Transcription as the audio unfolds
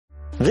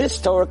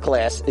This Torah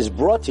class is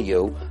brought to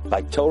you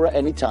by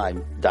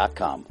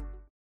TorahAnytime.com.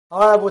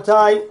 All right,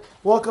 Rabotai,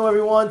 welcome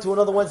everyone to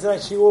another Wednesday night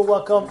shiur.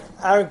 Welcome,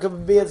 Aaron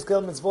Kabir,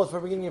 Tzkel Mitzvot, for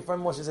beginning your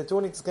friend Moshe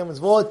Zetuni, Tzkel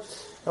Mitzvot,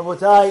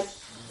 Rabotai,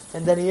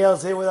 and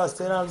Danielle's here with us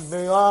tonight.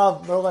 Very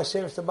well, Baruch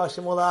Hashem, Shtabach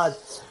Shem Olad.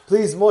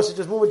 Please, Moshe,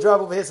 just move a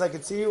drop over here so I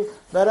can see you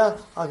better.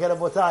 Okay,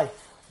 Rabotai,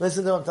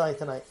 listen to what I'm telling you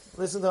tonight.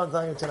 Listen to what I'm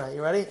telling you tonight.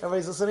 You ready?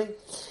 Everybody's listening?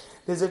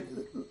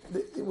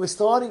 We're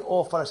starting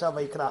off Parashat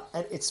Vayikra,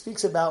 and it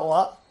speaks about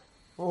what?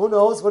 Who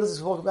knows? What does this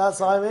talk about,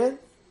 Simon?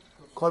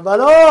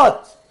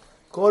 Korbanot!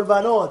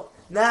 Korbanot.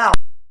 Now,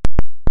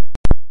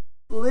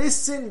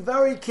 listen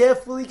very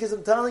carefully because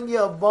I'm telling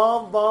you a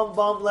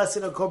bomb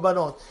lesson of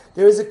Korbanot.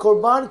 There is a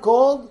Korban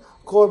called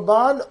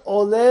Korban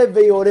Ole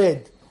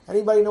Veyored.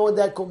 Anybody know what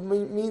that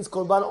means?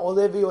 Korban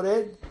Ole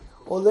Veyored?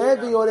 Ole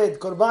Veyored.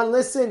 Korban,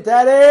 listen,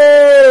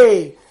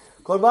 Tari!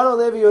 Korban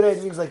Ole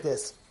Veyored means like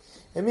this.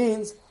 It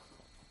means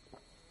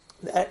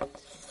that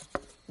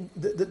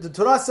the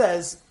Torah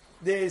says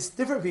there's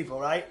different people,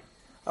 right?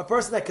 A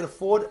person that can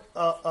afford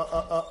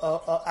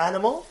a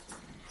animal,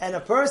 and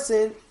a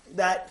person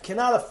that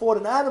cannot afford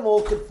an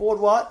animal can afford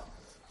what?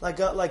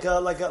 Like a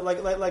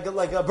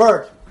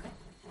bird.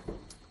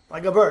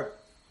 Like a bird.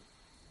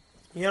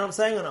 You know what I'm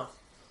saying or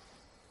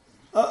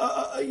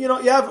no?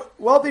 You have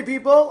wealthy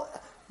people.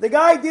 The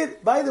guy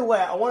did. By the way,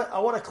 I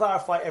want to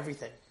clarify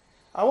everything.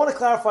 I want to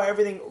clarify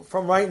everything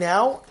from right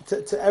now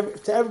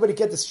to everybody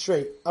get this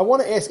straight. I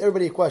want to ask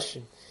everybody a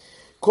question.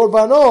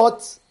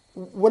 Korbanot.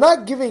 We're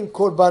not giving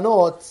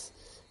korbanot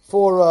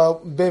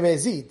for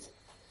bemezid.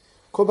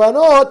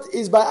 Korbanot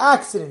is by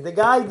accident. The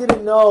guy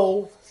didn't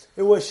know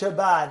it was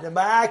Shabbat, and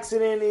by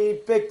accident he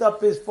picked up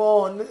his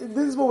phone.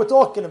 This is what we're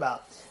talking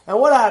about.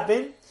 And what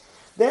happened?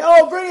 Bring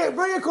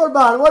a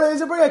korban. What is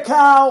it? Bring a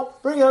cow.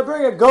 Bring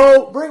a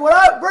goat. Bring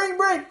whatever.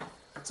 Bring.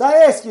 So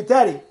I ask you,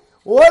 Teddy,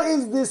 what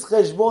is this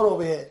cheshbon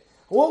over here?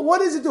 What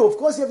does it do? Of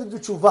course, you have to do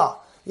tshuva.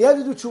 You have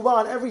to do tshuva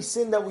on every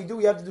sin that we do.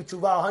 You have to do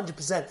tshuva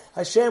 100%.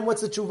 Hashem,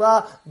 what's the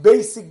tshuva?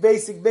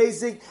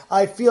 Basic.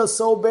 I feel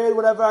so bad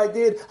whatever I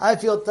did. I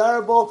feel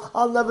terrible.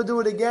 I'll never do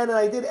it again. And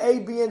I did A,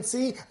 B, and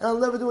C, and I'll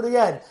never do it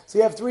again. So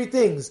you have three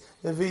things.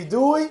 The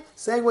vidui,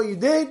 saying what you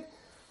did.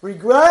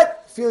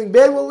 Regret, feeling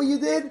bad what you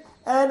did.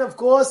 And of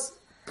course,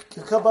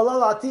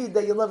 Kabbalah Atid,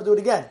 that you'll never do it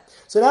again.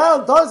 So now,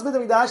 on Thomas Beit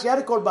HaMikdash, he had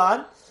a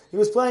korban. He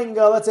was playing,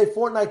 let's say,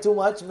 Fortnite too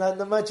much. I'm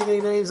not mentioning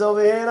any names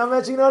over here.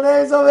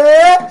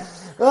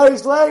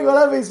 He's playing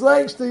whatever he's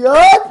playing,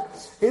 shtuyot.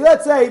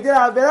 Let's say he did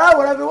Avera,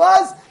 whatever it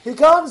was. He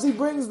comes, he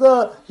brings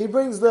the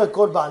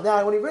korban.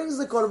 Now, when he brings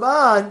the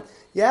korban,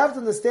 you have to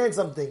understand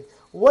something.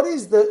 What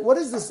is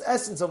this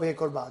essence over here,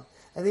 korban?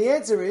 And the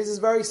answer is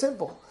very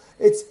simple.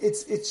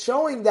 It's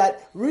showing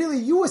that really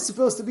you were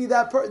supposed to be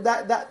that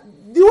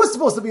you were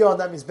supposed to be on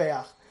that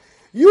mizbeach.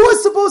 You were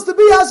supposed to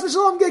be Has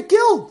v'Shalom get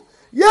killed.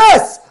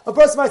 Yes! A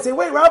person might say,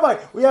 wait, Rabbi,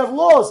 we have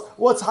laws.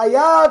 What's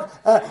hayav?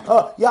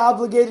 You're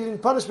obligated in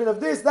punishment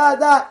of this,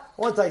 that. I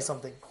want to tell you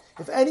something.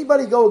 If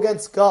anybody goes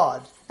against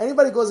God,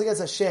 anybody goes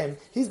against Hashem,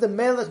 he's the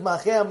Melech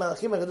Malchei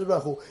HaMelechim HaKadosh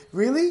Baruch Hu.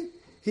 Really?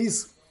 He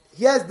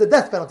has the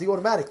death penalty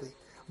automatically.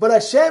 But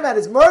Hashem, at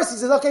His mercy,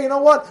 says, okay, you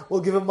know what? We'll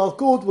give him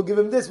Malkut, we'll give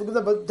him this, we'll give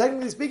him that. But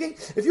technically speaking,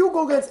 if you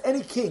go against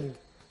any king,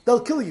 they'll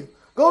kill you.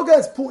 Go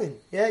against Putin.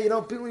 Yeah,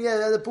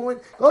 Putin, the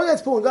Putin. Go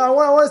against Putin. I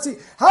want to see.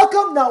 How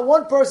come not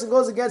one person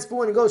goes against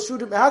Putin and goes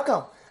shoot him? How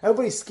come?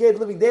 Everybody's scared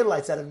living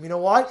daylights out of him. You know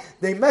why?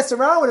 They mess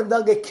around with him,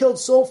 they'll get killed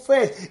so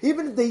fast.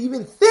 Even if they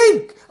even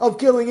think of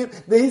killing him,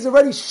 he's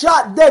already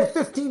shot dead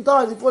 15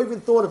 times before he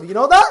even thought of it. You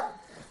know that?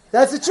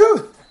 That's the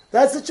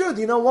truth.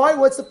 You know why?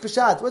 What's the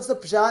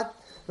pshat?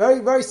 Very,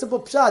 very simple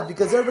pshat,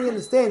 because everybody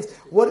understands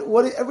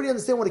everybody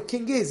understands what a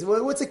king is.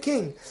 What's a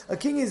king? A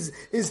king is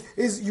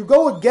you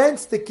go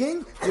against the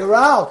king, you're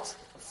out.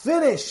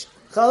 Finished.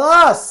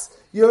 Khalas.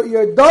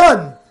 You're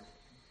done.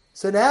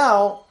 So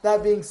now,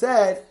 that being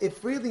said,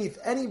 if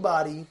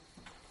anybody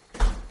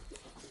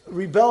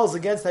rebels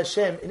against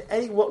Hashem in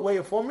any way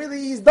or form,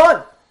 really he's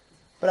done.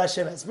 But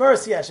Hashem has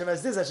mercy, Hashem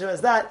has this, Hashem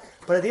has that.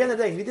 But at the end of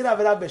the day, he did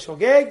Averah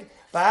B'Shogeg,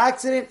 by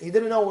accident, he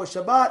didn't know it was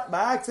Shabbat,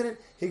 by accident,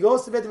 he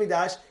goes to Beit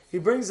HaMikdash, he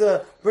brings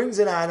an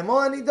animal,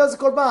 and he does a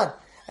korban.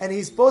 And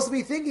he's supposed to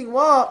be thinking,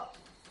 well,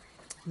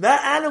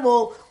 that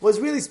animal was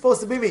really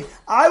supposed to be me.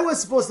 I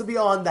was supposed to be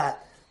on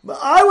that. But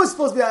I was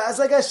supposed to be on that. It's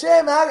like,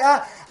 Hashem,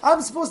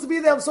 I'm supposed to be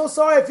there, I'm so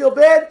sorry, I feel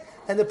bad.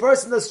 And the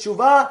person does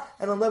tshuva,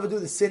 and will never do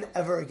the sin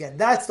ever again.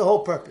 That's the whole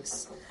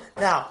purpose.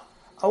 Now,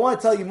 I want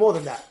to tell you more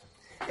than that.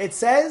 It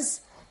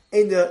says,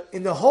 in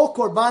the whole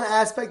korban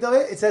aspect of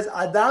it, it says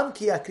Adam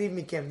ki akriv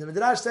mikem. The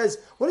Midrash says,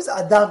 what is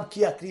Adam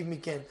ki akriv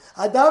mikem?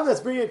 Adam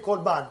that's bringing a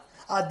korban.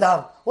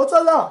 Adam. What's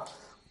Adam?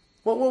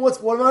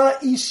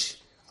 What ish?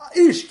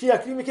 Ish ki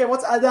akriv mikem.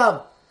 What's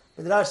Adam?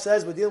 The Midrash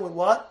says we're dealing with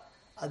what?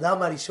 Adam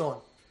Harishon.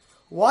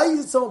 Why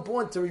is it so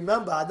important to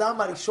remember Adam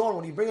Harishon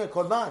when you bring a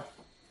korban?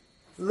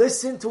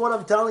 Listen to what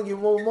I'm telling you,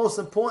 the most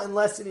important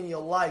lesson in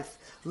your life.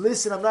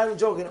 Listen, I'm not even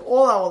joking, in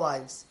all our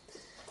lives.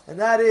 And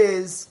that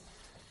is,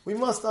 we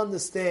must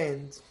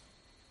understand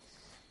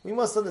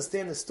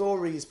the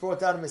story is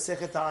brought out in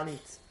Masechet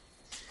Ta'anit.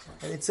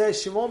 And it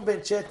says Shimon ben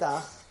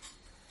Chetach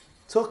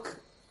took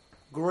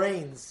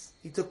grains.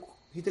 He took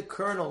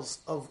kernels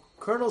of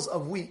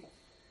wheat,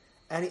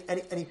 and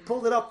he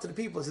pulled it up to the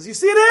people. He says, "You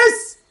see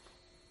this?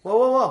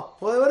 Whoa!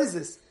 What is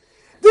this?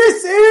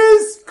 This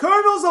is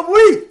kernels of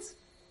wheat,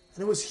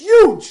 and it was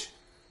huge.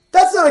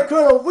 That's not a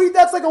kernel of wheat.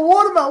 That's like a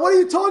watermelon. What are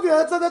you talking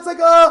about? That's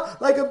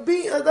like a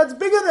bean. That's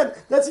bigger than.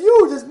 That's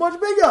huge. It's much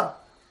bigger."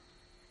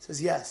 He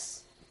says,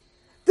 "Yes,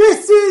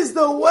 this is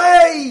the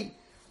way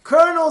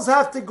kernels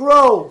have to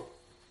grow,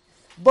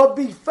 but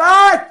the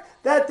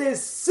fact that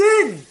there's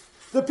sin."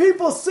 The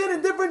people sin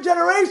in different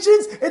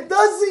generations, it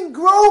doesn't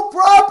grow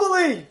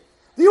properly.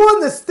 Do you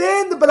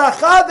understand the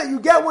barakah that you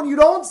get when you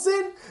don't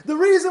sin? The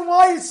reason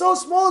why it's so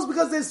small is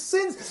because there's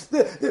sins.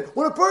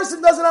 When a person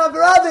doesn't have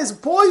avirah, there's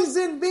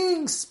poison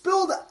being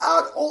spilled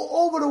out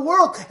all over the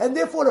world, and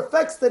therefore it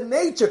affects the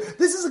nature.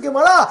 This is a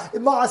Gemara.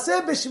 In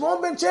Ma'aseh b'Shimon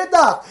ben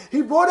Chetach,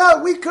 he brought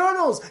out wheat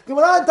kernels.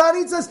 Gemara in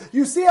Tanit says,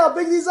 you see how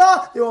big these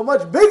are? They were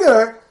much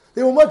bigger.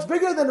 They were much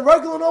bigger than the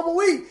regular normal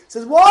wheat. He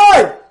says,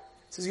 why?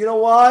 He says, you know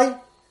why?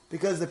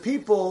 Because the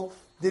people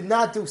did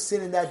not do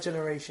sin in that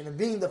generation. And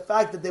being the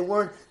fact that they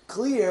weren't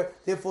clear,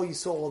 therefore you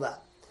saw all that.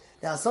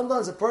 Now,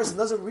 sometimes a person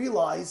doesn't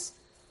realize,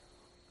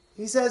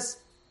 he says,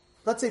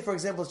 let's say, for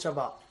example, it's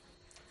Shabbat.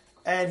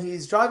 And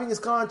he's driving his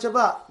car on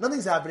Shabbat.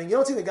 Nothing's happening. You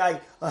don't see the guy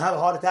have a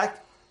heart attack.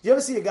 Do you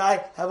ever see a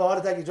guy have a heart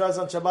attack? He drives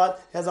on Shabbat,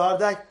 he has a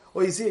heart attack.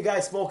 Or you see a guy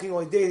smoking,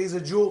 or he's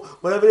a Jew,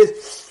 whatever it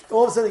is.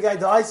 All of a sudden the guy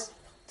dies,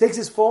 takes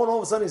his phone, all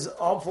of a sudden his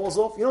arm falls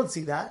off. You don't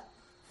see that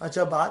on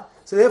Shabbat.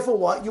 So therefore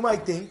what? You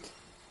might think,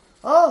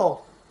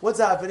 oh, what's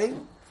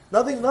happening?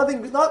 Nothing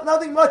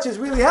much is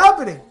really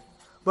happening.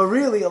 But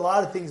really, a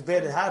lot of things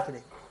bad are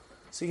happening.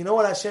 So you know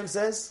what Hashem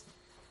says?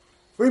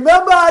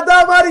 Remember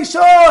Adam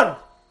HaRishon.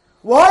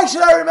 Why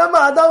should I remember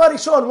Adam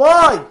HaRishon?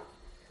 Why?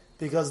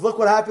 Because look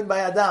what happened by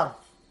Adam.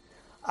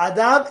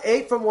 Adam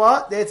ate from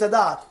what? The Eitz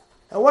Hadat.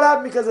 And what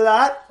happened because of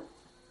that?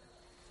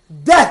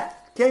 Death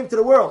came to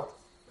the world.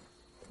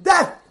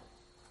 Death.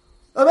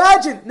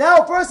 Imagine, now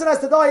a person has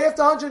to die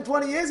after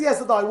 120 years, he has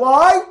to die.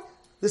 Why?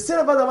 The sin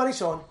of Adam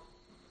HaRishon.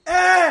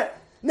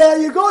 Now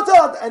you go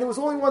to, and it was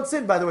only one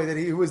sin, by the way, that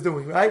he was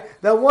doing, right?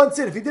 That one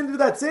sin. If he didn't do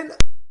that sin,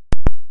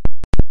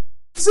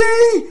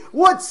 see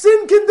what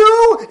sin can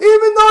do,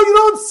 even though you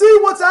don't see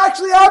what's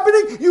actually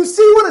happening. You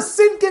see what a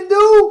sin can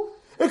do?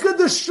 It can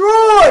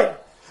destroy.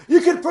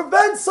 You can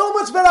prevent so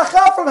much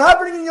barakah from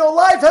happening in your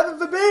life, heaven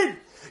forbid.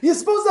 You're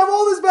supposed to have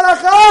all this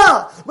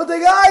barakah, but the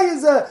guy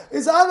is I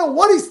don't know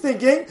what he's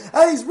thinking,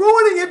 and he's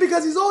ruining it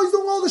because he's always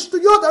doing all the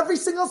shtuyot every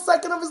single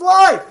second of his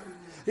life.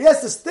 He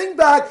has to sting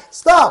back.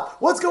 Stop.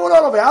 What's going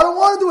on over here? I don't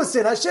want to do a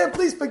sin. Hashem,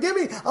 please forgive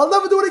me. I'll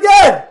never do it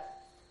again.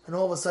 And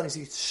all of a sudden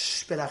he sees,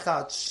 shh.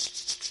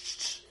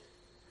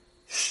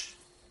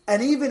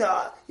 And even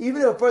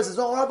if a person says,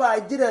 oh, Rabbi, I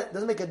did it,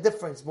 doesn't make a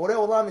difference. Borei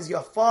Olam is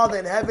your Father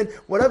in heaven.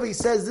 Whatever he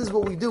says, this is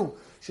what we do. You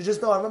should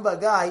just know, I remember a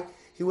guy,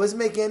 he wasn't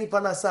making any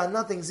parnasah,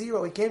 nothing,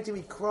 zero. He came to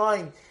me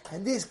crying.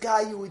 And this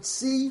guy, you would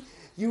see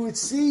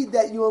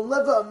that you will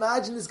never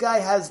imagine this guy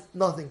has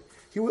nothing.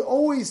 He would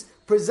always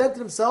present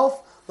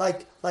himself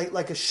like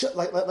a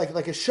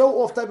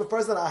show off type of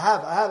person. I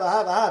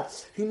have.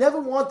 He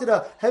never wanted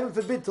heaven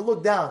forbid, to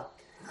look down,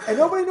 and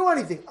nobody knew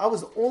anything. I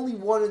was the only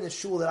one in the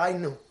shul that I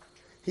knew.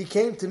 He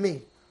came to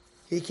me,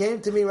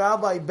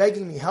 Rabbi,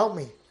 begging me, help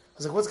me. I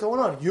was like, what's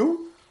going on?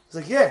 You? I was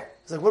like, yeah.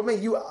 He's like, what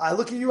made you? I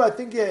look at you. I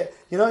think you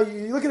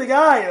look at the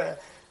guy.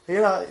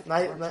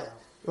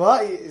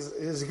 Well,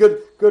 he's a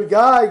good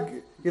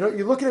guy.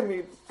 You look at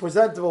him,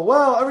 presentable,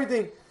 well,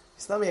 everything.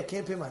 He's telling me I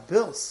can't pay my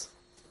bills.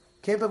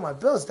 Can't pay my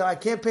bills. I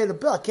can't pay the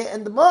bill. I can't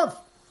end the month.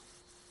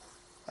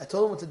 I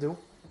told him what to do.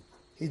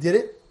 He did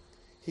it.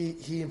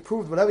 He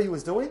improved whatever he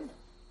was doing.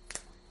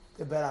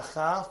 The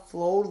barakah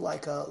flowed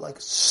like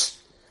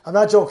I'm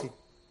not joking.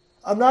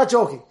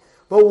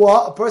 But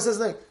what? A person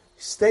says,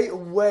 stay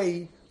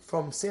away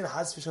from sin,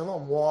 has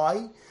v'shalom.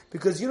 Why?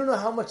 Because you don't know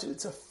how much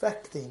it's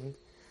affecting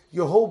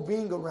your whole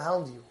being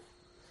around you.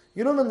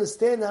 You don't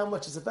understand how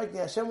much it's affecting.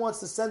 Hashem wants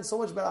to send so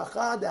much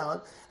barakah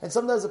down, and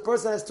sometimes a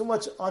person has too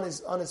much on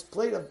his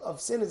plate of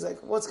sin. He's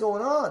like, what's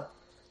going on?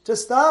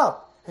 Just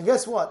stop. And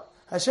guess what?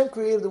 Hashem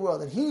created the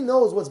world, and He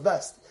knows what's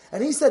best.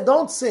 And He said,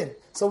 don't sin.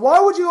 So why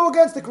would you go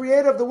against the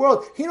Creator of the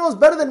world? He knows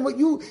better than what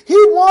you. He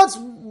wants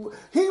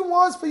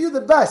for you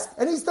the best,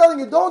 and He's telling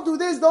you, don't do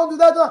this, don't do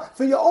that,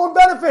 for your own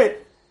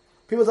benefit.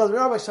 People tell me,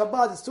 Rabbi,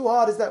 Shabbat is too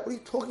hard. Is that? What are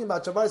you talking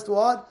about? Shabbat is too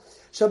hard.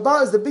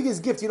 Shabbat is the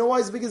biggest gift. You know why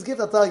it's the biggest gift?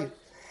 I'll tell you.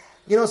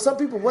 Some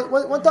people,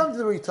 what time do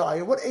they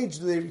retire? What age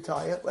do they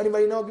retire?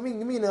 Anybody know? Give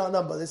me a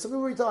number. There's some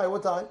people retire.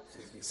 What time?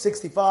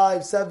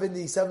 65,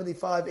 70,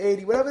 75,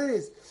 80, whatever it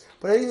is.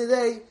 But at the end of the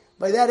day,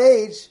 by that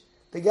age,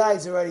 the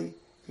guy's already,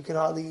 he can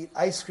hardly eat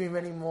ice cream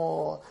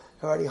anymore.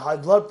 Already high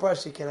blood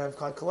pressure. He can't have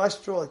high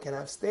cholesterol. He can't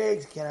have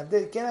steaks. He can't have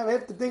this. He can't have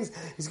half the things.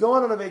 He's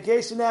going on a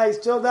vacation now. He's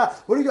chilled out.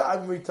 What do you do?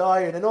 I'm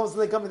retired. And all of a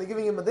sudden they come and they're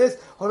giving him this.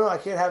 Oh no, I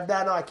can't have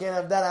that. No, I can't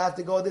have that. I have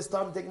to go this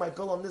time and take my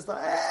pill on this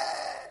time.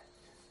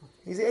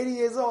 He's 80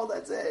 years old,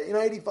 that's it.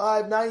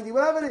 85, 90,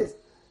 whatever it is.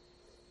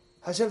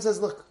 Hashem says,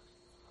 look,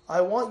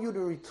 I want you to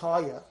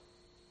retire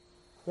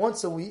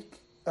once a week,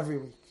 every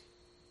week.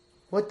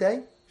 What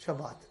day?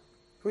 Shabbat.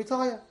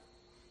 Retire.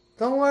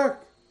 Don't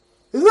work.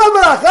 Isn't that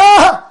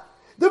beracha?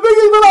 The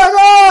biggest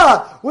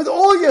beracha! With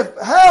all your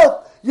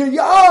health, you're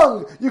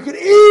young, you can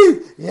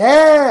eat.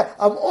 Yeah,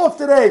 I'm off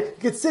today.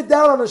 You can sit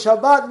down on a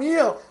Shabbat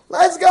meal.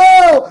 Let's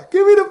go!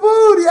 Give me the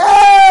food.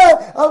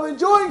 Yeah! I'm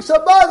enjoying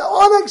Shabbat.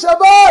 Oneg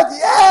Shabbat.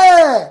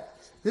 Yeah!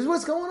 This is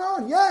what's going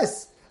on.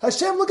 Yes.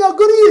 Hashem, look how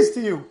good He is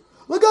to you.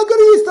 Look how good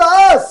He is to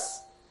us.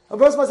 A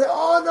person might say,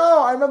 oh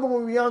no, I remember when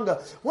we were younger.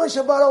 One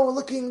Shabbat, oh, we're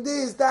looking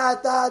this,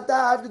 that,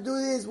 I have to do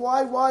this.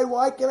 Why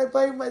can't I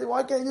play?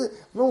 Why can't I do this?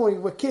 Remember when we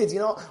were kids,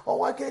 oh,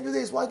 why can't I do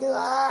this? Why can't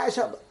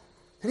Shabbat?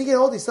 Then you get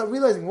older, you start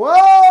realizing,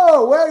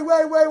 whoa,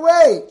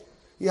 wait.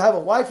 You have a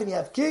wife and you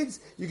have kids,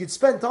 you can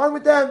spend time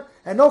with them,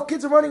 and no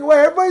kids are running away.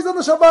 Everybody's on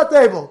the Shabbat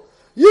table.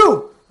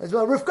 You, as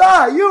well,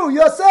 Rivka, you,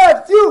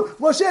 Yosef, you,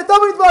 Moshe,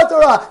 tell me the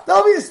Torah,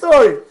 tell me a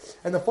story.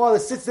 And the father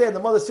sits there and the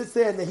mother sits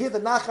there and they hear the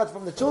nachat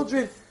from the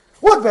children.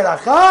 What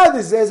beracha?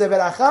 This is a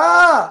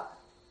beracha.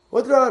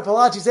 What did Rabbi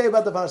Palachi say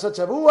about the Parashat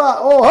Shavua?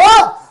 Oh,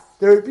 ha!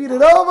 They repeat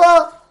it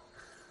over.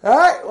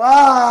 Alright?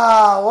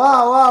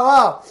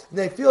 Wow. And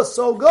they feel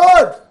so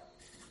good.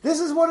 This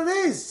is what it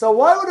is. So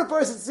why would a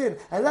person sin?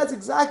 And that's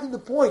exactly the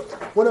point.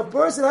 When a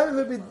person,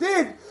 having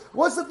did,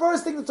 what's the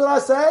first thing the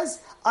Torah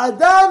says?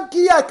 Adam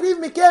ki yakriv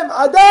mikem.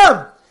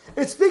 Adam.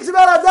 It speaks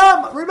about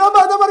Adam. Remember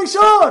Adam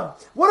Arishon.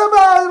 What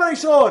about Adam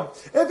Arishon?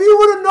 If he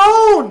would have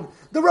known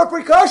the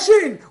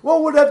repercussion,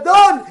 what would have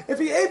done if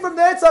he ate from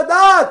the Etz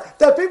Hadat,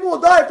 that people will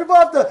die, people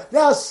have to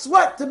now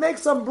sweat to make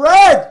some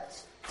bread,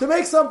 to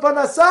make some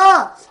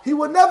panasah, he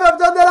would never have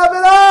done that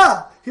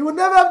avirah. He would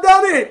never have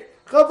done it.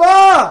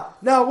 Chava.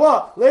 Now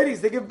what?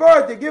 Ladies, they give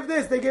birth, they give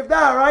this, they give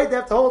that, right? They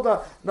have to hold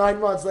 9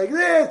 months like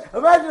this.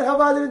 Imagine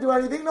Chava didn't do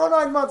anything. No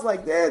 9 months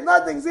like this.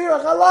 Nothing. Zero.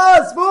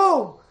 Chalas.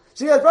 Boom.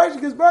 She has birth, she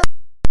gives birth.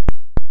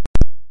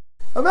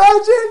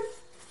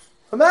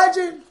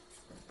 Imagine.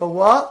 But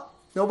what?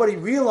 Nobody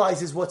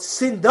realizes what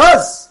sin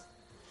does.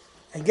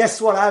 And guess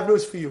what? I have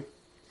news for you.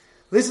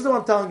 Listen to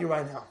what I'm telling you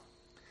right now.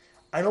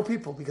 I know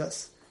people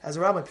because as a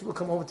rabbi, people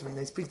come over to me and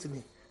they speak to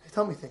me. They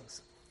tell me things.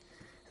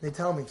 And they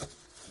tell me,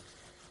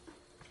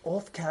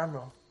 off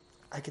camera,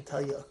 I can tell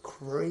you a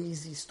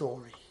crazy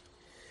story.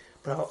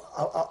 But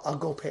I'll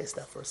go past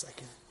that for a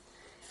second.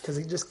 Because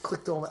it just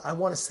clicked over. I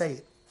want to say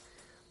it.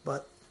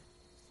 But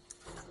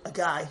a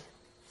guy,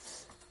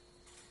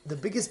 the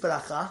biggest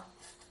beracha,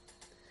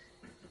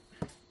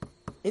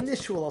 in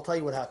this shul, I'll tell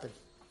you what happened.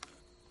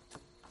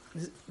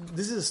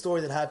 This is a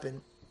story that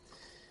happened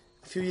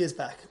a few years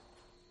back.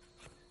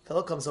 A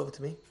fellow comes over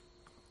to me.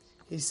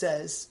 He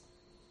says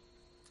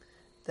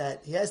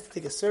that he has to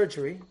take a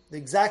surgery. The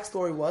exact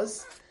story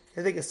was, he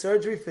had to take a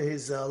surgery for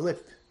his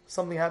lip.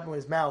 Something happened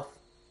with his mouth.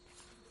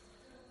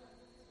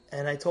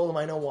 And I told him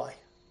I know why.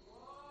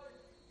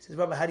 He says,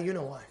 Rabbi, how do you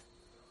know why?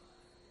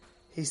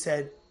 He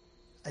said,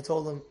 I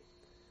told him,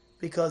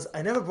 because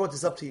I never brought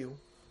this up to you,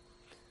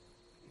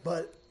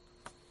 but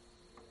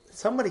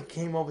somebody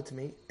came over to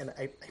me and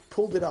I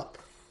pulled it up.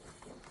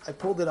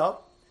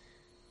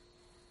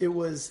 It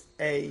was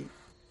a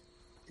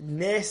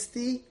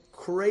nasty,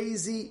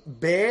 crazy,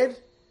 bad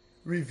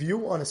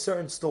review on a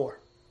certain store.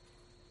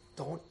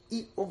 Don't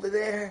eat over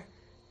there.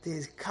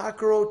 There's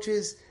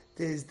cockroaches.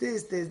 There's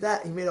this, there's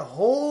that. He made a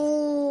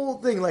whole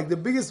thing, like the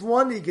biggest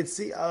one you could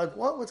see. I'm like,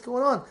 what? What's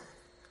going on?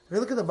 And I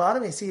look at the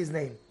bottom and I see his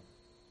name.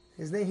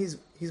 His name, he's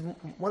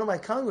one of my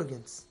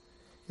congregants.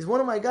 He's one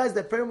of my guys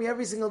that pray with me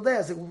every single day. I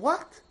was like,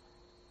 what?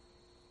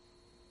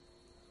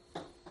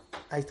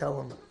 I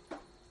tell him,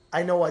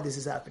 I know why this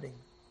is happening.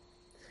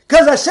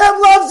 Because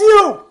Hashem loves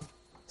you!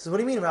 He says, what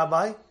do you mean,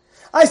 Rabbi?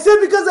 I said,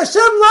 because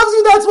Hashem loves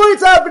you, that's why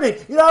it's happening.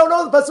 You know, I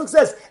know the Pasuk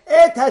says,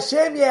 Et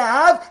Hashem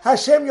yehav,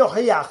 Hashem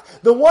yochiach.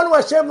 The one who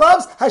Hashem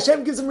loves,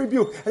 Hashem gives him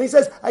rebuke. And he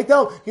says, I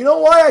tell him, you know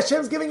why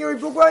Hashem's giving you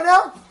rebuke right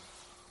now?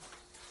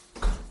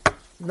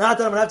 Not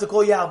that I'm going to have to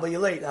call you out, but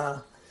you're late.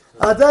 I'll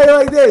tell you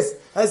like this.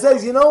 I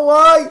says, you know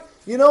why?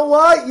 He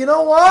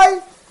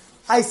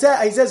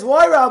says,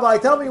 why, Rabbi?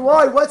 Tell me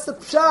why. What's the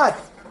pshat?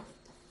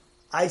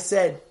 I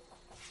said,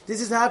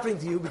 this is happening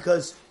to you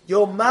because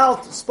your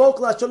mouth spoke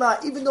Lashon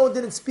Hara, even though it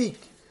didn't speak.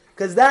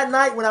 Because that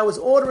night when I was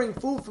ordering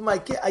food for my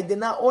kid, I did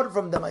not order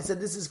from them. I said,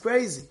 this is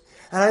crazy.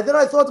 And then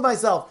I thought to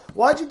myself,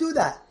 why'd you do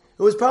that?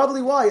 It was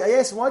probably why. I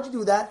asked him, why'd you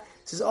do that?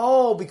 He says,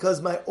 oh,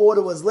 because my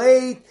order was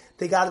late.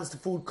 They got us the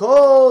food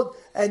cold.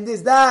 And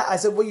this, that. I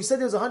said, well, you said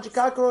there was 100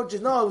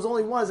 cockroaches. No, it was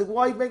only one. I said,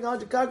 why are you making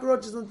 100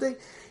 cockroaches and thing?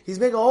 He's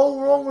making a whole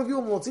wrong review.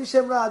 This,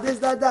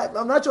 that.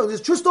 I'm not sure.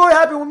 This true story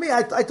happened with me.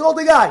 I told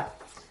the guy.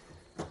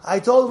 I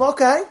told him,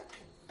 okay.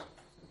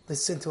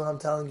 Listen to what I'm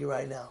telling you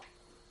right now.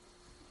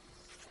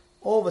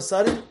 All of a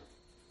sudden,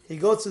 he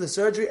goes to the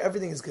surgery.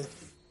 Everything is good.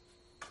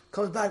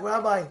 Comes back,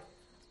 Rabbi,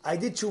 I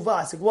did tshuva.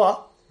 I said,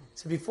 what?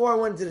 So before I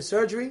went into the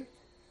surgery,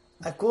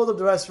 I called up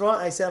the restaurant.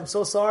 I said, I'm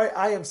so sorry.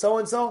 I am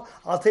so-and-so.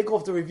 I'll take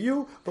off the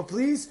review, but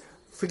please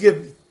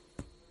forgive me.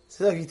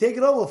 So if you take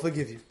it off, we'll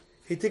forgive you.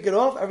 He took it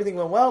off. Everything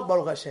went well.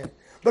 Baruch Hashem.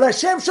 But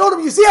Hashem showed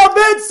him, you see how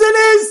bad sin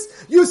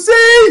is? You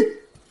see?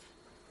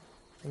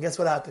 And guess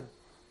what happened?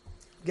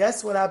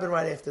 Guess what happened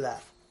right after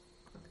that?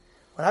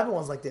 What happened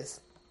was like this.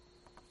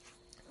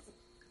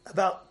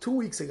 About 2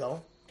 weeks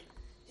ago,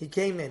 he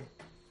came in,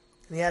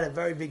 and he had a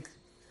very big,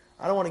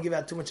 I don't want to give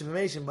out too much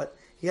information, but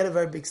he had a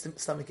very big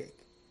stomach ache.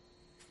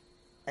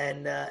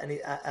 And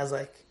I was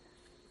like,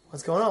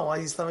 what's going on? Why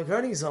is your stomach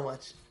hurting you so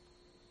much?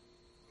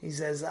 He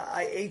says,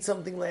 I ate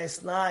something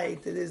last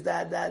night. It is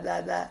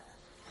that.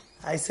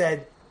 I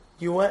said,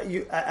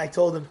 I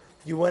told him,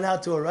 you went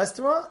out to a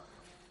restaurant?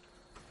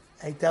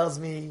 And he tells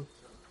me,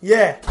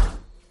 yeah.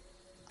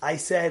 I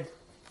said,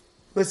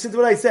 listen to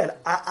what I said.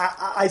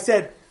 I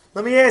said,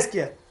 let me ask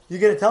you, you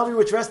going to tell me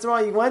which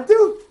restaurant you went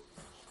to?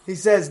 He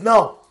says,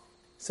 no.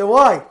 So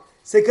why? I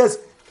say,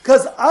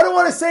 because I don't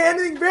want to say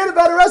anything bad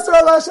about a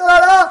restaurant.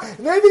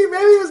 Maybe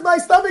it was my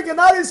stomach and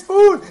not his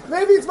food.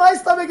 Maybe it's my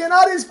stomach and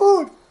not his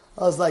food.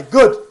 I was like,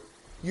 good.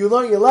 You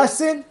learned your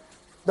lesson.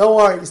 Don't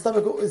worry. Your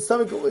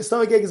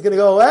stomach ache is going to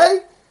go away.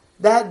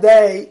 That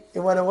day,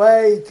 it went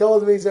away. He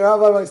called me. He said,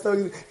 Rabbi, my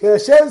stomach,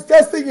 Hashem's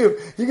testing you.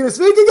 You're going to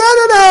speak again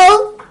or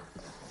no?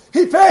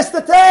 He passed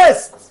the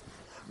test.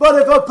 But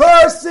if a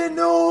person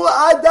knew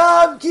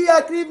Adam ki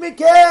akriv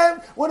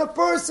mikem, when a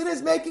person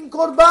is making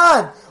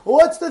korban,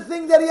 what's the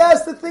thing that he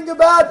has to think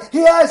about?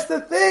 He has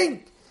to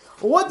think.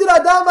 What did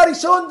Adam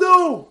Arishon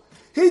do?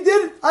 He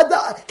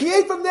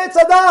ate from the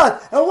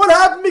Etzadat. And what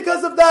happened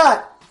because of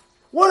that?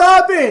 What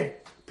happened?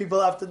 People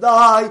have to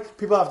die.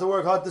 People have to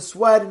work hard to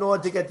sweat in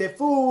order to get their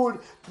food.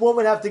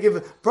 Women have to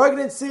give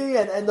pregnancy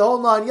and the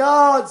whole 9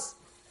 yards.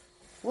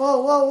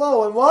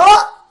 Whoa. And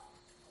what?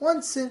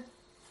 One sin.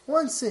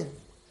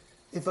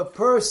 If a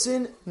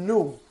person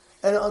knew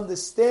and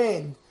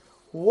understand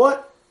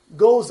what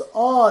goes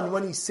on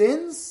when he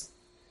sins,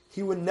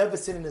 he would never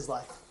sin in his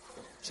life.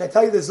 Should I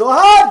tell you the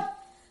Zohar?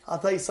 I'll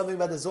tell you something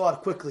about the Zohar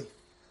quickly.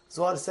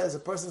 Zohar says a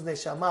person's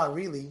neshama,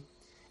 really,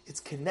 it's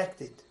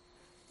connected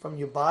from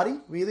your body.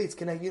 Really, it's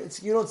connected.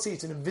 You don't see it.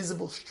 It's an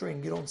invisible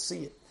string. You don't see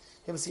it.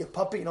 You ever see a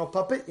puppet? You know a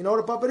puppet? You know what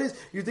a puppet is?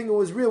 You think it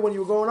was real when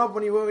you were growing up,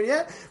 when you were,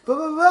 yeah?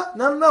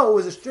 No. It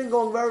was a string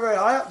going very, very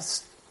high up.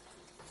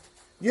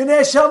 Your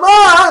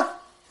neshama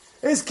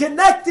is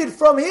connected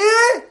from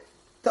here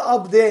to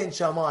up there in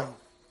Shamayim.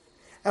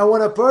 And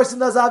when a person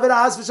does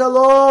Avirah Has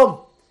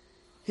V'Shalom,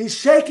 he's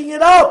shaking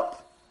it up.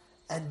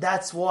 And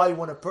that's why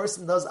when a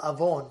person does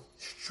Avon,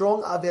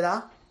 strong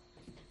Avirah,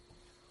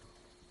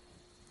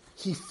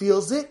 he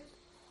feels it.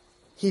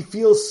 He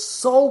feels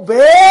so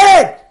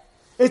bad.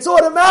 It's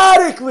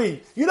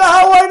automatically. You know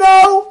how I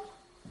know?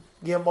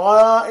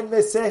 Gemara in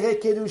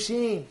Mesechet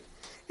Kedushin,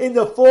 in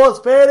the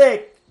 4th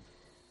Perek.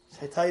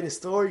 I tell you the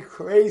story,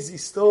 crazy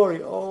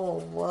story. Oh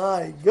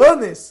my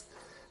goodness.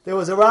 There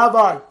was a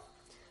rabbi,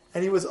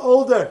 and he was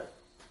older,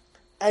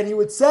 and he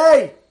would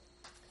say,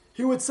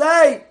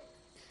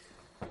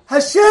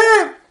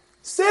 Hashem,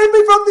 save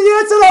me from the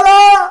Yetzer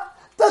Hara.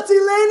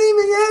 Tatzileni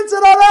min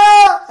Yetzer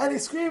Hara. And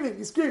he's screaming,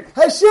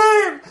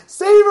 Hashem,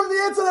 save me from the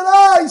Yetzer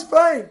Hara. He's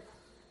praying.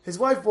 His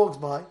wife walks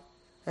by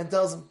and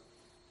tells him,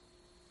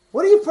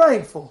 what are you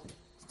praying for?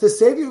 To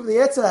save you from the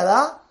Yetzer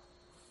Hara?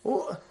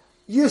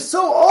 You're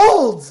so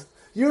old.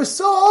 You have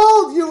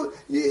no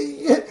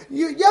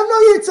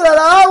Yetzer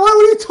Hara. What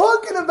are you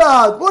talking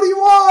about? What do you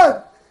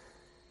want?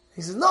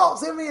 He says, no,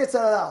 save me Yetzer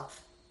Hara.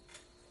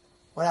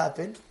 What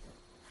happened?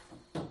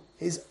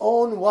 His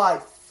own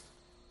wife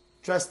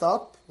dressed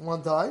up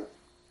one time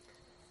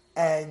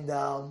and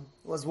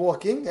was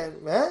walking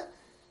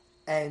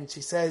and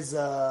she says,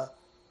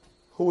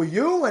 who are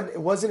you? And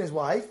it wasn't his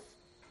wife.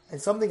 And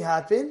something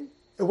happened.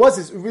 It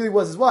really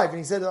was his wife. And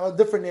he said a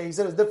different name. He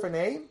said a different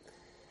name.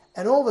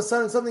 And all of a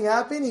sudden something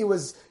happened. He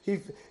was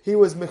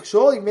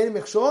mikshol. He made a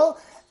mikshol.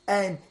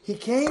 And he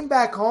came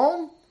back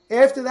home.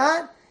 After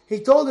that, he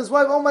told his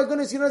wife, oh my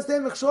goodness, you don't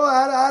understand mikshol.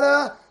 I had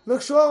a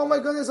mikshol. Oh my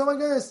goodness.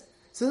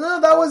 He said,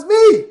 no, that was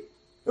me.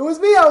 It was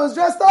me. I was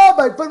dressed up.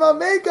 I put on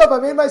makeup. I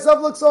made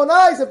myself look so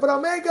nice. I put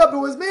on makeup. It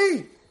was me.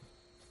 You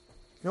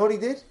know what he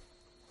did?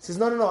 He says,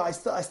 no. I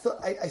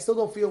still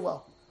don't feel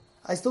well.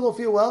 I still don't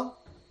feel well.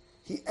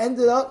 He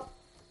ended up,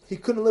 he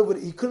couldn't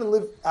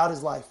live out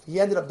his life. He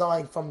ended up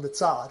dying from the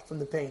tzad, from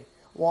the pain.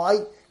 Why?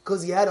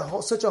 Because he had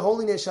such a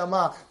holy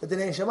neshama, that the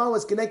neshama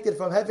was connected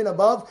from heaven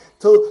above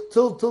till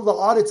the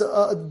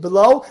earth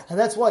below, and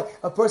that's why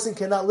a person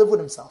cannot live with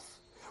himself.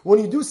 When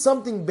you do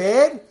something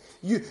bad,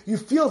 you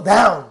feel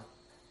down.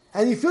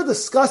 And you feel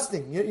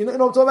disgusting. You know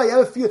what I'm talking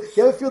about? You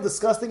ever feel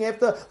disgusting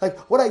after, like,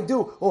 what I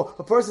do? Or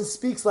a person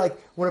speaks, like,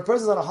 when a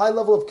person's on a high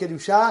level of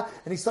Kedusha,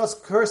 and he starts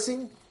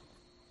cursing,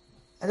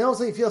 and then all of a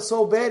sudden you feel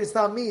so bad, it's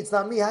not me.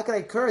 How can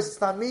I curse?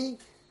 It's not me.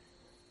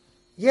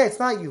 Yeah, it's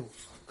not you.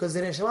 Because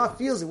the Neshama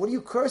feels it. What are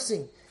you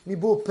cursing?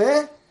 Nibul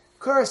peh?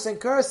 Curse and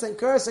curse and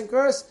curse and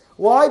curse.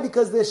 Why?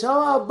 Because the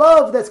Neshama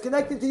above, that's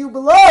connected to you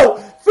below,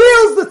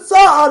 feels the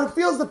tza'ar, it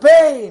feels the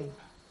pain.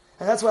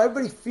 And that's why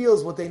everybody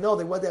feels what they know,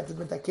 what they have to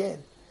admit they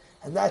can.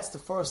 And that's the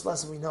first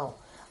lesson we know.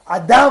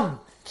 Adam.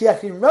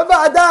 Remember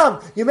Adam.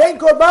 You made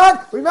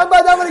korban. Remember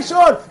Adam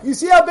Rishon. You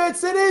see how bad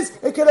sin is?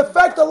 It can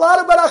affect a lot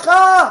of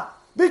barakah.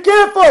 Be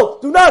careful.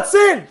 Do not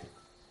sin.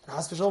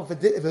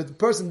 If a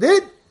person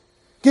did,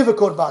 give a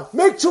korban.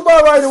 Make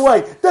tshuva right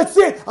away. That's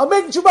it. I'm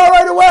making tshuva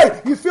right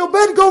away. You feel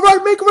bad? Go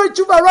right, make right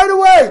tshuva right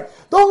away.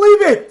 Don't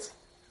leave it.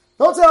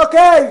 Don't say,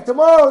 okay,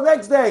 tomorrow,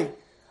 next day.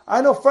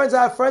 I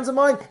have friends of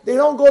mine, they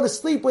don't go to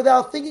sleep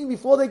without thinking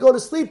before they go to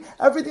sleep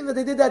everything that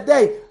they did that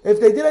day. If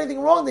they did anything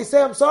wrong, they say,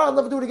 I'm sorry, I'll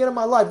never do it again in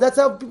my life. That's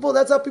how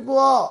people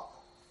are.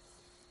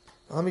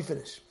 Now, let me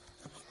finish.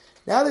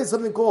 Now there's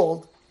something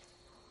called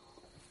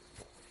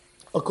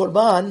a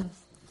korban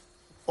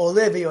ole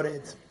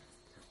veyored.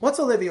 What's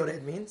ole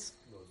veyored means?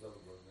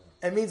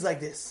 It means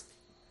like this.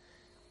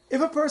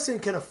 If a person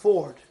can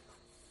afford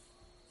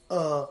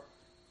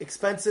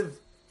expensive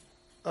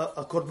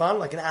a korban,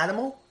 like an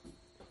animal,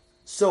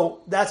 so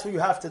that's what you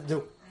have to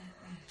do.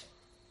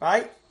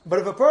 Right? But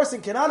if a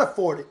person cannot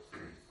afford it,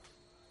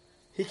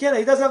 he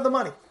doesn't have the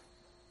money.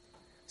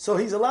 So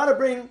he's allowed to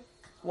bring,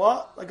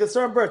 what? Like a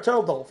certain bird,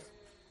 turtle dove.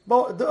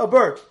 A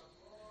bird.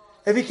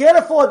 If he can't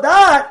afford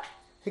that,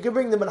 he can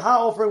bring the minha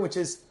offering, which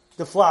is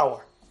the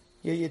flour.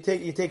 You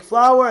take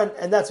flour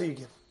and that's what you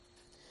give.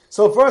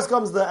 So first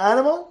comes the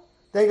animal,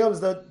 then comes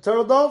the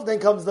turtle dove, then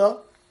comes the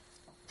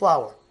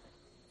flour.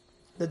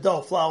 The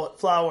dough,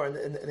 flour,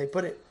 and they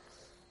put it.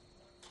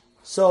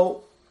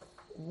 So,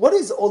 what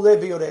is ole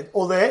v'yored?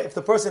 Ole, if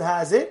the person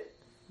has it,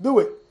 do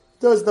it.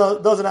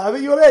 Doesn't have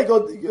it, yored,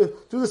 go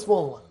do the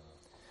small one.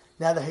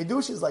 Now the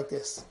hidush is like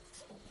this.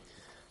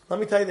 Let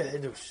me tell you the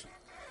hidush.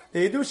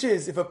 The hidush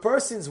is, if a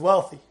person's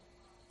wealthy,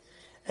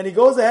 and he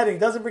goes ahead and he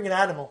doesn't bring an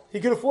animal, he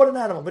can afford an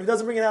animal, but he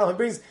doesn't bring an animal.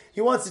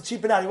 He wants to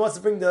cheapen out. He wants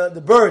to bring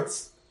the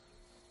birds.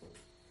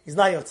 He's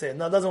not yotzei.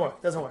 No, it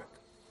doesn't work.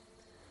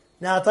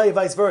 Now I'll tell you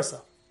vice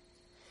versa.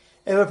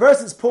 If a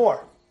person's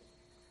poor,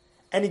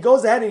 and he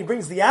goes ahead and he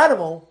brings the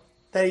animal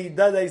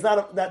that's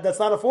not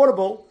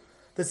affordable,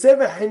 the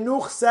Sefer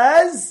Chinuch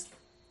says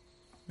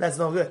that's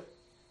no good.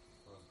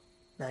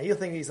 Now you're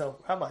thinking, so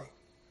Rabbi, what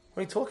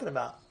are you talking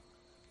about?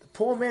 The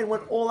poor man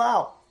went all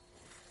out.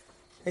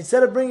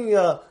 Instead of bringing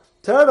a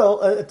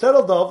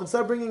turtle dove,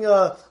 instead of bringing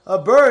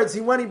birds, he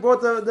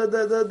brought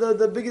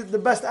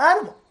the best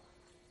animal.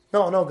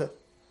 No good.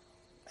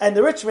 And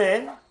the rich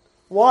man,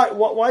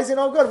 why is it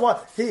no good? Why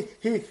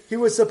he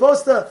was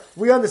supposed to?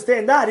 We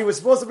understand that he was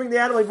supposed to bring the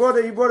animal.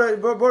 He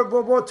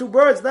brought two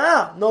birds.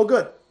 Now, no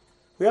good.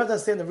 We have to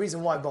understand the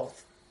reason why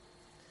both.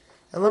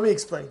 And let me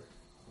explain.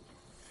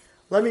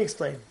 The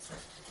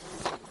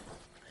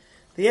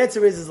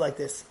answer is like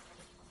this.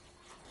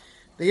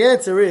 The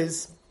answer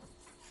is,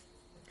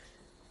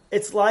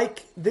 it's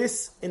like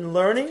this in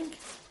learning,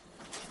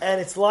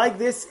 and it's like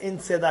this in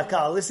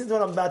tzedakah. Listen to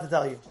what I'm about to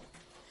tell you.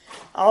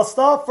 I'll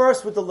start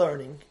first with the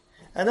learning,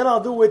 and then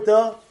I'll do with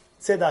the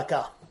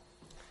tzedakah.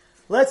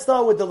 Let's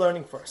start with the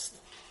learning first.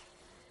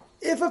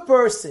 If a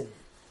person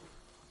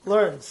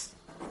learns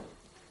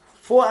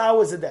 4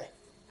 hours a day,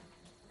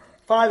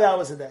 5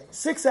 hours a day,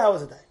 6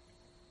 hours a day,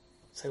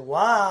 say,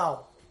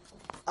 wow,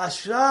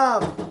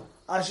 Ashram,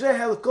 Asher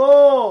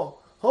Helko,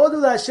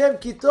 Hodu Hashem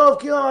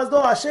Kitov, Kiyom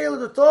Azdo, Asher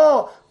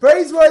Yeludato,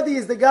 praiseworthy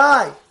is the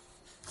guy.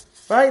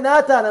 Right,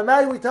 Natan,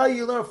 imagine we tell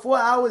you learn 4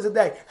 hours a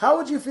day. How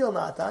would you feel,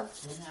 Natan?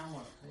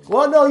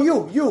 Well, no,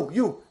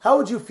 you. How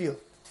would you feel?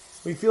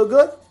 We feel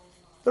good?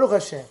 Baruch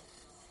Hashem.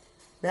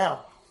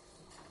 Now,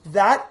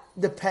 that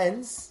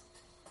depends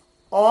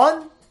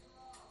on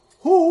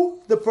who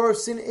the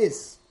person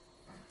is.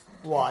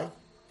 Why?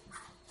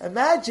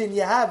 Imagine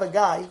you have a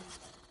guy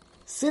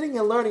sitting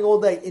and learning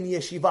all day in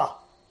yeshiva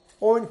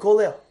or in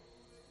kollel.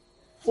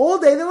 All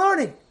day they're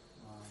learning.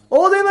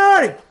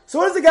 So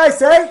what does the guy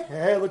say?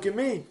 Hey, look at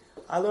me.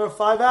 I learned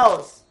 5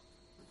 hours.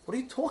 What are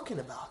you talking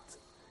about?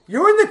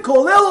 You're in the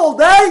kollel all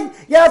day?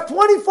 You have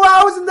 24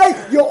 hours a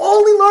day. You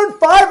only learn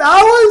 5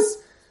 hours?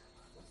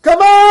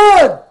 Come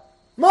on!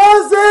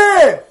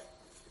 Mazeh!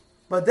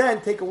 But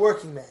then take a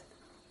working man.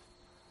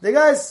 The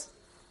guy's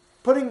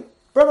putting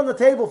bread on the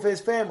table for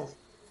his family.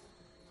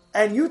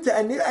 And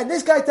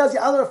this guy tells you,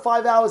 I learn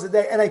 5 hours a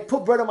day and I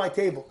put bread on my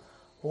table.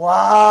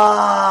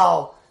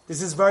 Wow!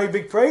 This is very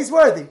big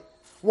praiseworthy.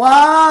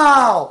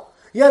 Wow!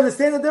 You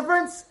understand the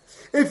difference?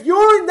 If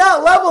you're in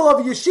that level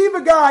of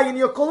yeshiva guy and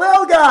your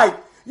kollel guy,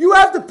 you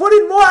have to put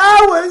in more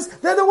hours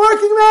than the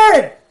working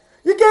man.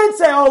 You can't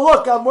say, "Oh,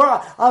 look, I'm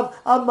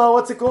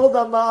what's it called?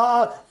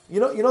 You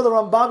know the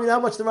Rambam. You know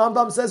how much the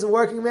Rambam says a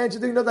working man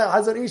should do. You know that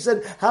Hazon Ish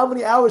said, how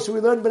many hours should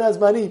we learn Ben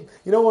Azmanim?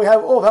 You know when we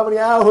have how many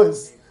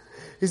hours?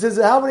 He says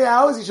how many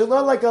hours you should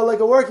learn like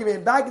a working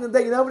man. Back in the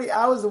day, you know how many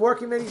hours the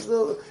working man used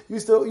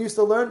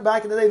to learn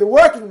back in the day. The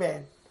working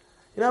man.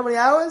 You know how many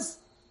hours?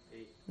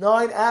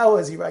 9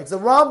 hours, he writes. The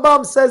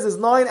Rambam says it's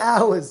 9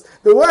 hours.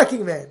 The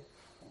working man.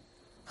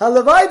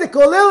 Halavai, the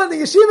kollel and the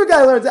yeshiva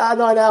guy learns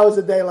 9 hours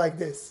a day like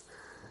this.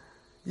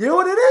 You know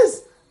what it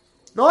is?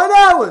 9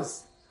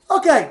 hours.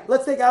 Okay,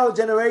 let's take our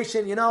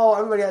generation. You know,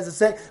 everybody has a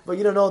say, but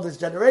you don't know this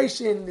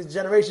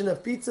generation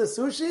of pizza,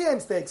 sushi,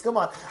 and steaks. Come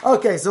on.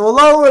 Okay, so we'll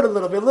lower it a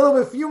little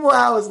bit, few more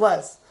hours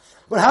less.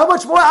 But how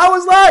much more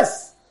hours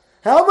less?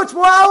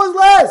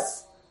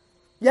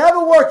 You have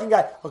a working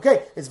guy.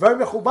 Okay, it's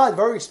very mechubad,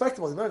 very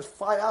respectable. He learns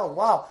 5 hours.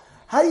 Wow.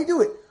 How do you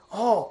do it?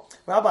 Oh,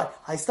 Rabbi,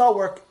 I start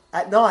work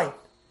at 9.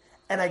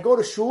 And I go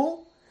to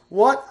shul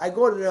What? I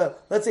go to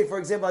let's say for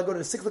example, I go to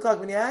the 6 o'clock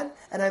minyan,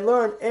 and I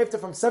learn after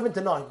from 7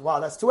 to 9.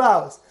 Wow, that's 2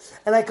 hours.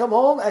 And I come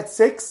home at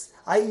 6.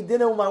 I eat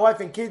dinner with my wife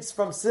and kids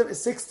from 6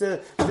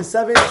 to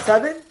 7.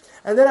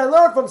 And then I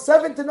learn from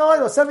 7 to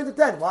 9 or 7 to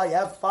 10. Wow, you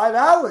have 5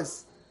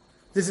 hours.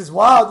 This is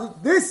wow.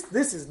 This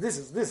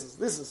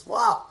is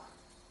wow.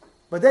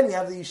 But then you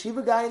have the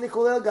yeshiva guy and the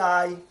kollel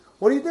guy.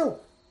 What do you do?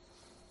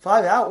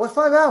 5 hours? What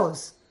 5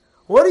 hours?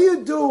 What do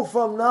you do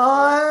from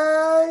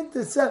 9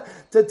 to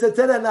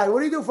 10 at night? What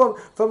do you do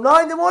from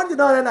 9 in the morning to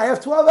 9 at night? You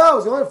have 12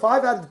 hours. You only have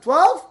 5 out of the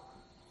 12?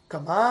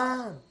 Come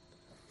on.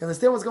 You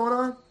understand what's going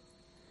on?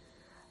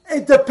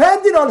 It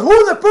depended on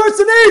who the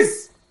person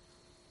is.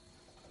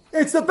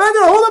 It's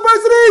dependent on who the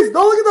person is.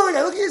 Don't look at the other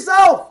guy. Look at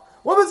yourself.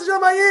 What message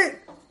am I in?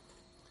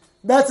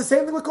 That's the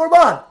same thing with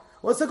korban.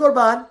 What's the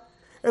korban?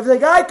 If the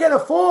guy can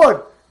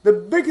afford the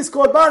biggest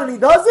korban and he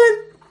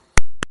doesn't,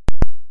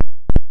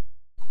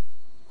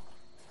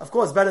 of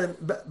course, better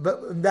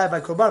than that by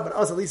korban, but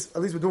us at least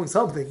we're doing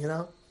something, you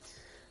know.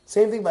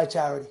 Same thing by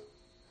charity.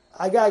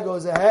 A guy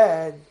goes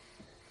ahead.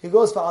 He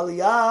goes for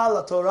Aliyah,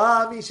 La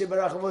Torah, Mi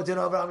Sheberach Avotenu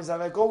Avraham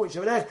Yitzchak Yaakov,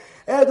 Sheberach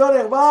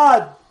Edon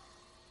Echbad.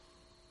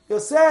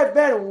 Yosef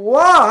Ben,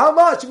 wow, how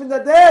much? Even the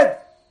dead.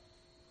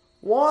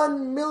 $1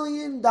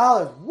 million.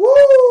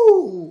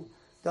 Woo!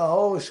 The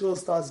whole shul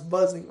starts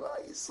buzzing.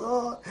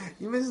 Oh,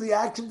 you missed the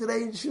action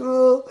today in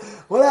shul.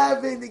 What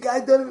happened? The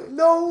guy done.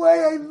 No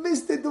way, I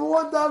missed it. The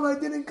one time I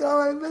didn't come,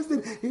 I missed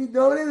it. He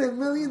donated $1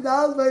 million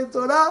by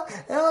Torah.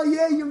 Hell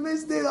yeah, you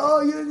missed it.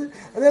 Oh, you didn't.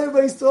 And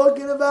everybody's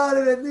talking about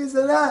it and this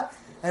and that.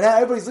 And now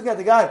everybody's looking at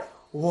the guy.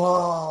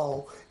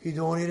 Wow, he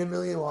donated $1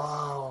 million.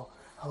 Wow,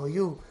 how are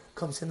you?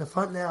 Come sit in the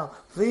front now,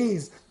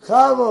 please.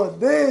 Chavod,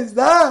 this,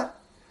 that.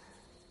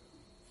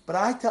 But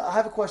I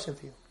have a question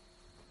for you.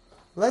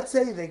 Let's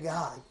say the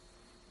guy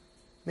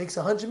makes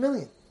 $100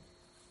 million.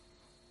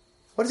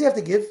 What does he have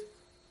to give?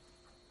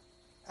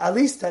 At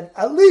least 10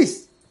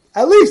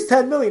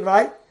 million,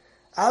 right?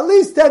 At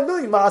least 10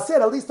 million. I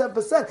said at least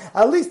 10%.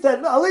 At least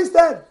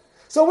 10.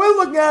 So we're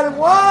looking at him.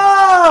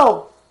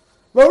 Wow,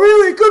 but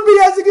really, it could be he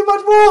has to give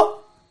much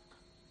more.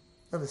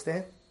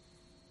 Understand?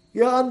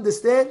 You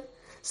understand?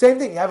 Same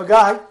thing. You have a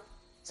guy.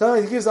 So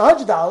he gives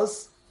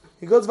 $100.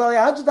 He goes for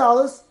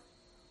 $100.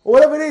 Or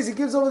whatever it is, he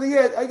gives over the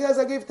year. I guess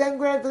I gave 10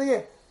 grand for the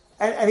year.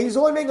 And he's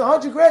only making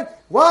 100 grand.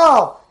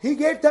 Wow, he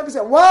gave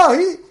 10%. Wow,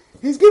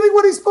 he's giving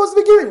what he's supposed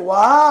to be giving.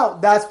 Wow,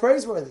 that's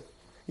praiseworthy.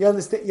 You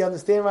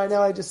understand right now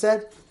what I just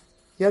said?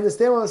 You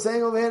understand what I'm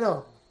saying over here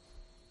now?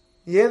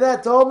 You hear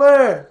that,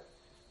 Tomer?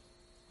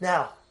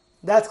 Now,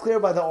 that's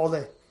clear by the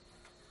Ole.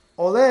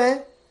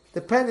 Ole,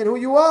 depending who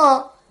you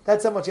are,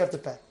 that's how much you have to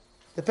pay.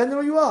 Depending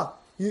who you are.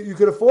 You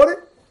could afford it?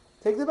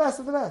 Take the best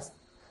of the best.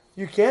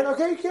 You can?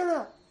 Okay, you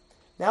cannot.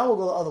 Now we'll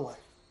go the other way.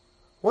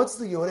 What's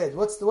the yored?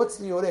 What's the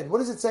yored? What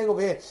is it saying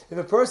over here? If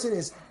a person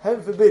is,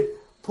 heaven forbid,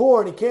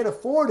 poor and he can't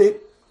afford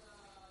it,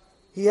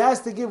 he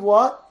has to give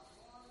what?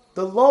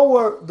 The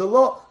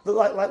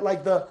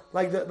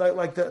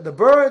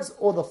birds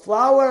or the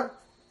flower,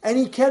 and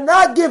he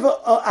cannot give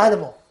an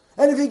animal.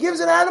 And if he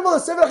gives an animal, the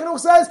Sefer HaChinuch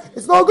says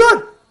it's no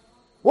good.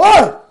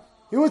 Why?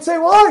 You would say,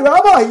 why,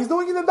 Rabbi? He's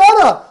doing even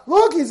better.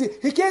 Look,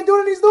 he can't do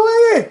it and he's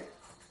doing it.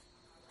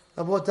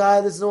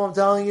 Rabotai, this is what I'm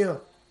telling you.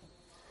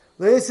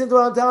 Listen to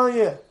what I'm telling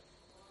you. A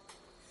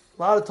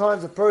lot of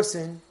times a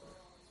person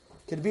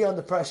can be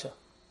under pressure.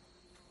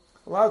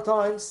 A lot of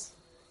times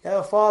you have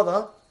a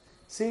father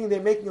seeing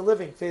they're making a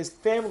living for his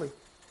family.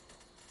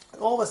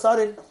 And all of a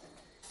sudden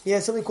he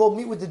has something called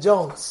Meet with the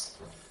Jones.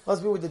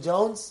 What's Meet with the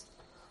Jones?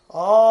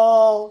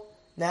 Oh,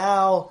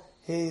 now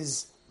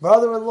his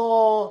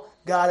brother-in-law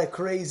got a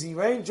crazy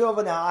Range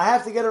Rover. Now I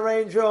have to get a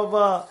Range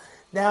Rover.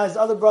 Now his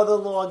other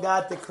brother-in-law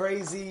got the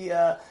crazy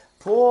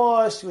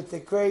Porsche with the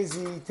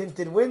crazy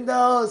tinted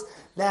windows.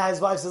 Now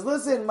his wife says,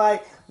 listen, my,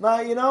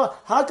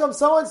 how come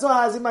so-and-so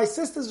has it? My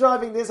sister's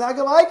driving this. How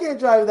come I can't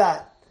drive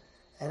that?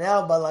 And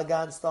now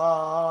balagan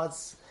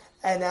starts.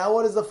 And now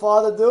what does the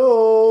father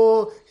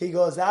do? He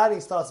goes out and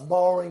he starts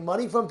borrowing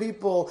money from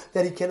people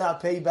that he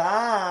cannot pay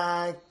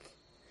back.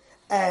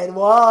 And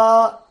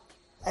what?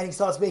 And he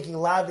starts making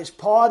lavish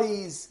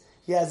parties.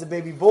 He has a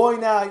baby boy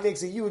now. He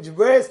makes a huge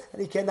bris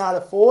and he cannot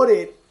afford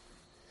it.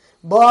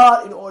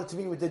 But in order to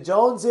meet with the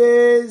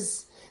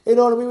Joneses, in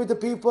order to meet with the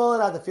people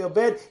and not to feel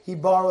bad, he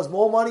borrows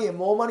more money and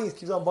more money. He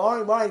keeps on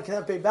borrowing, he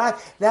cannot pay back.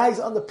 Now he's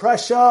under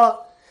pressure.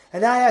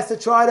 And now he has to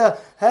try to,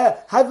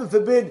 heaven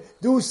forbid,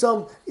 do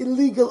some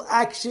illegal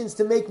actions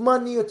to make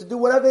money or to do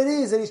whatever it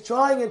is. And he's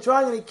trying and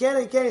he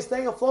can't. He's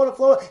staying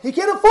afloat. He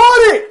can't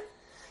afford it.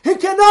 He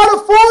cannot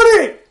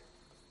afford it.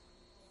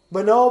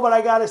 But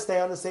I got to stay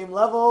on the same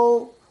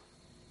level.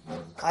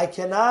 I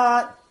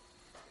cannot.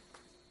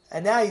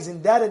 And now he's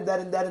in debt.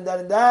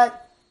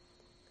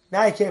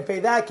 Now he can't pay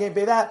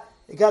that.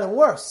 It got him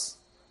worse.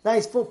 Now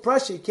he's full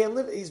pressure. He can't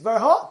live. He's very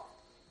hot.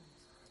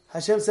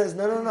 Hashem says,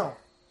 no.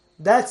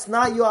 That's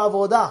not your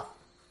avodah.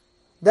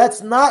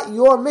 That's not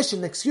your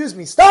mission. Excuse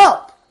me.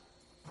 Stop.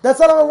 That's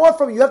not what I want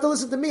from you. You have to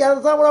listen to me.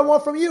 That's not what I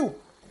want from you.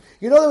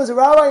 You know, there was a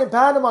rabbi in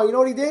Panama. You know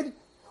what he did?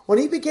 When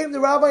he became the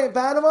rabbi in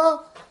Panama,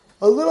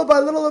 a little by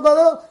little by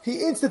little,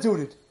 he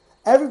instituted.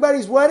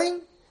 Everybody's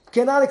wedding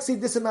cannot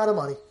exceed this amount of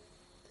money.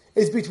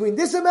 It's between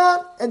this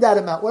amount and that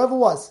amount, whatever it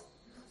was.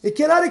 It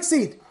cannot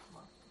exceed.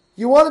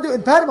 You want to do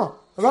in Panama,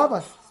 a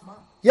rabbi.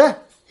 Yeah,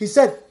 he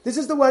said, this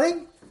is the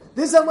wedding.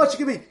 This is how much it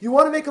can be. You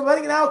want to make a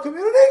wedding in our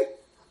community?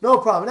 No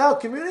problem. In our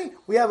community,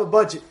 we have a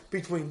budget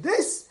between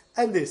this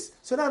and this.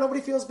 So now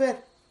nobody feels bad.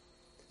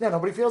 Now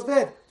nobody feels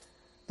bad.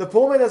 The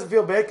poor man doesn't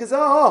feel bad because,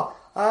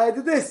 I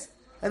did this.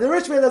 And the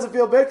rich man doesn't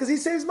feel bad because he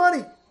saves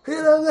money.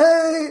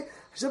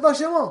 Shabbat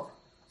Shalom.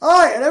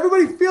 Alright, and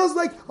everybody feels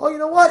like, you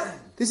know what?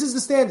 This is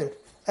the standard.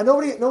 And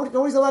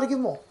nobody's allowed to give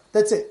more.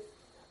 That's it.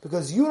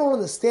 Because you don't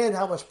understand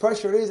how much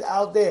pressure it is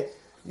out there.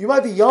 You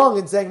might be young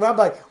and saying,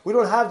 Rabbi, we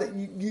don't have that.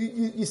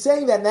 You're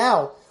saying that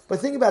now. But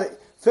think about it.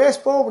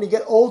 Fast forward when you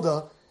get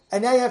older,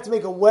 and now you have to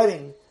make a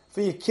wedding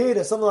for your kid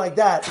or something like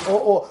that.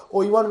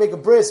 Or you want to make a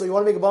bris, or you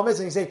want to make a bar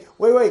mitzvah, and you say,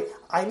 wait,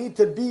 I need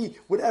to be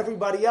what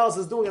everybody else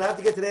is doing, and I have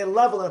to get to their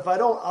level, and if I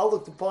don't, I'll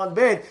look upon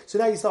bad. So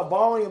now you start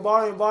borrowing,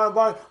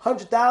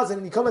 100,000,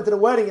 and you come into the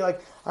wedding, you're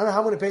like, I don't know how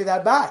I'm going to pay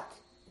that back.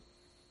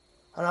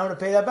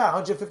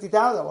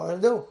 150,000, what am I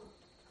going to do?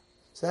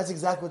 So that's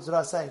exactly what the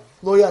Torah is saying.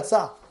 Lo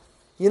yatzah.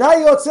 You're not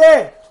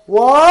yotzeh.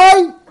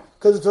 Why?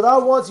 Because the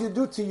Torah wants you to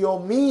do to your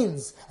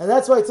means. And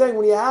that's why it's saying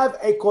when you have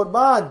a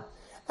korban,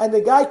 and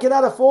the guy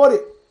cannot afford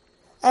it,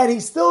 and he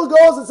still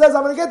goes and says,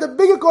 I'm going to get the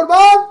bigger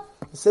korban,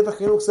 the Sefer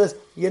Chinuch says,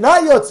 you're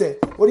not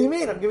yotzeh. What do you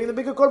mean? I'm giving the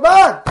bigger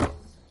korban.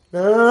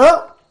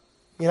 No.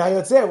 You're not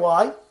yotzeh.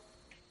 Why?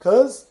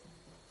 Because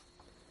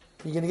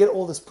you're going to get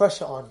all this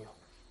pressure on you.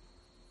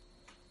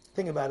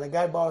 Think about it. A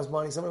guy borrows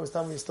money. Somebody was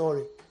telling me a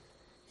story.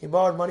 He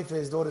borrowed money for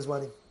his daughter's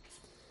wedding.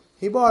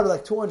 He borrowed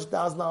like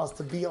 $200,000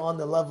 to be on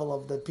the level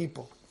of the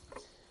people.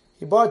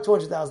 He borrowed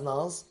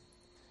 $200,000.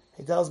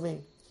 He tells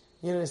me,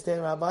 you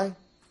understand, Rabbi?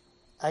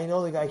 I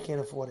know the guy can't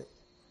afford it.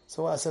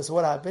 So I said, so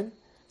what happened?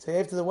 So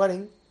after the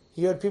wedding,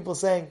 he heard people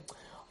saying,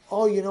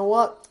 you know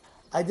what?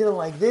 I didn't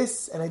like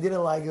this, and I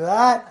didn't like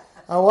that.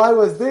 And why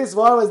was this?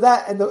 Why was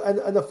that? And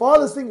the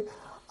father's thing,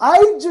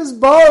 I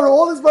just borrowed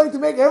all this money to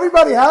make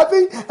everybody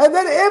happy, and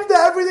then after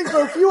everything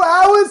for a few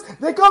hours,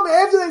 they come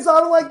after they say,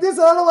 I don't like this,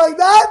 I don't like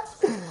that.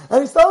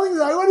 And he's telling me,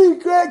 like, what are you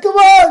crying? Come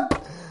on.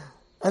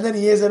 And then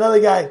he hears another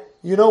guy,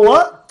 you know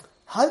what?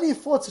 How did he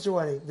afford such a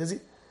wedding?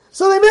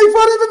 So they made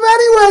fun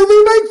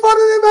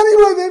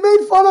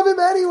of him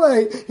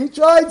anyway. He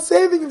tried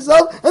saving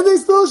himself, and they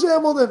still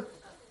shambled him.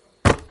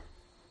 And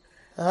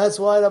that's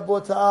why,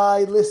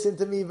 Rabbotai, listen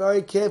to me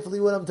very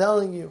carefully what I'm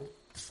telling you.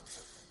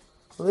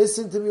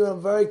 Listen to me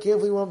very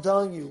carefully what I'm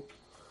telling you.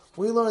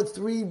 We learned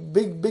 3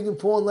 big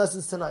important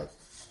lessons tonight.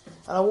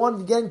 And I wanted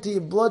to get into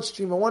your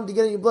bloodstream.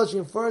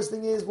 First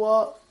thing is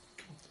what?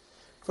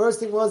 First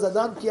thing was,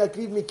 Adam ki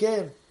akriv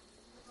mikem.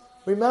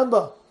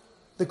 Remember,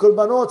 the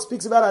Korbanot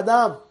speaks about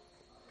Adam.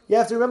 You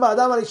have to remember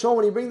Adam HaRishon.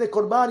 When you bring the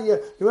Korban,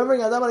 you're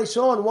remembering Adam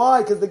HaRishon.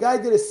 Why? Because the guy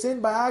did a sin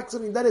by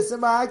accident. He did a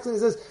sin by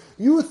accident. He says,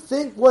 you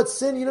think what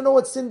sin, you don't know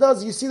what sin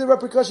does. You see the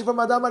repercussion from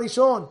Adam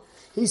HaRishon.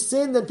 He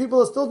sinned and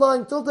people are still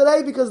dying till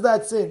today because of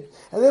that sin.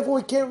 And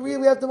therefore we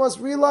must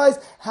realize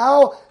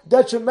how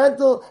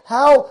detrimental,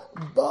 how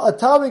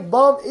atomic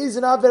bomb is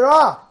in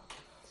Averah.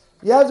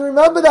 You have to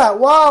remember that.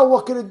 Wow,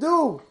 what can it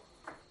do?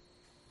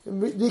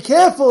 Be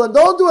careful and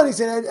don't do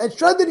anything and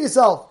strengthen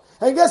yourself.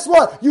 And guess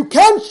what? You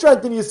can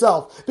strengthen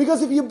yourself.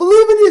 Because if you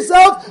believe in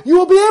yourself, you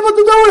will be able to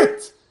do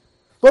it.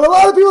 But a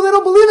lot of people, they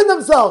don't believe in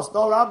themselves.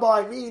 No, Rabbi,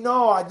 I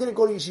didn't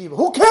go to yeshiva.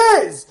 Who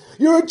cares?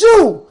 You're a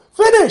Jew.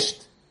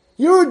 Finished.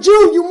 You're a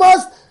Jew. You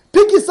must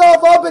pick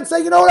yourself up and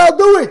say, you know what, I'll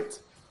do it.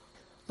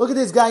 Look at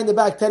this guy in the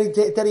back, Teddy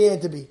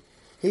Antaby.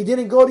 He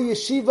didn't go to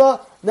yeshiva.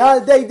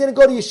 Nowadays, he didn't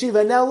go to yeshiva.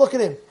 And now look at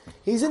him.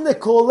 He's in the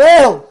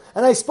kollel.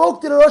 And I spoke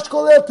to the Rosh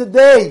Kollel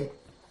today.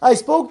 I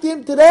spoke to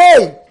him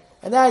today.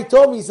 And now he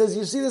told me, he says,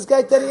 you see this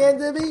guy, Teddy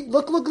Antaby?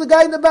 Look the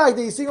guy in the back.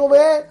 Do you see over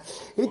here?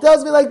 He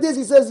tells me like this.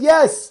 He says,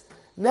 yes.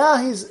 Now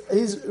he's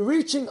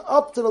reaching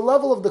up to the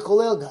level of the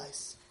kollel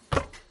guys.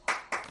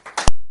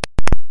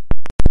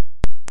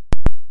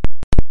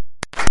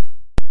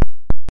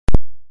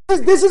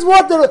 This is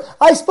what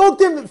I spoke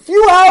to him a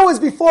few hours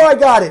before I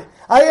got it.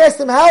 I asked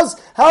him, how's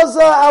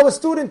our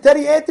student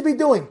Teddy Anthony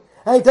doing?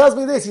 And he tells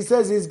me this. He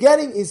says he's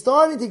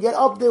starting to get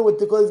up there with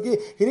the kollel.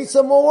 He needs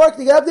some more work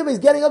to get up there, but he's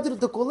getting up to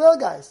the kollel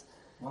guys.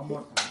 One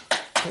more time.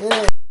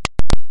 Yeah.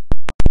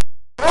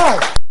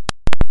 Right.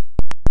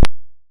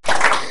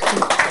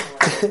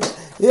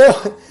 yeah,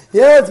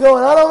 what's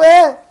going on over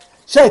here?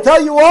 Should I tell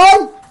you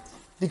why?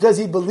 Because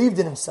he believed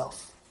in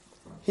himself.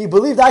 He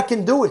believed I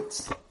can do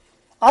it.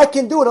 I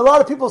can do it. A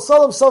lot of people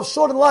sell themselves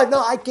short in life.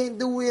 No, I can't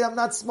do it. I'm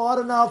not smart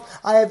enough.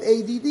 I have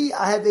ADD.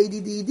 I have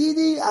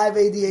ADD. I have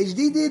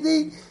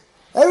ADHD.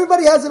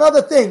 Everybody has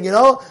another thing, you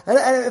know.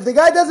 And if the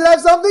guy doesn't have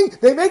something,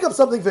 they make up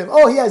something for him.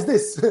 Oh, he has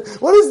this.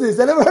 What is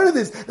this? I never heard of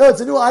this. No, it's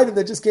a new item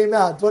that just came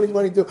out,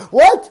 2022.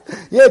 What?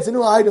 Yeah, it's a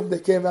new item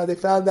that came out. They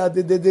found out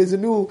that there's a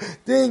new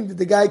thing that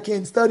the guy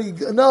can't study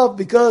enough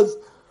because,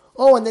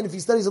 and then if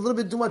he studies a little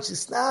bit too much, he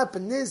snap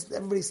and this.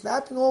 Everybody's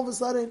snapping all of a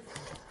sudden.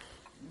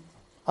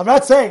 I'm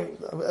not saying,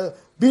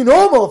 be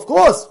normal, of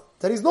course.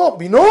 That is not.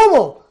 Be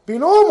normal. Be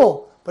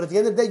normal. But at the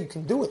end of the day, you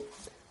can do it.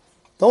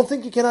 Don't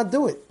think you cannot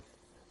do it.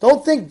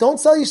 Don't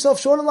sell yourself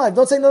short in life.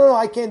 Don't say, no,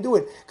 I can't do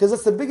it. Because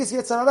that's the biggest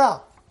Yetzer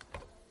Hara.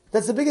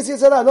 That's the biggest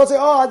Yetzer Hara. Don't say,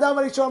 Adam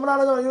Arishon,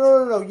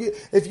 no.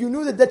 If you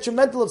knew the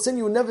detrimental of sin,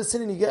 you would never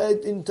sin in your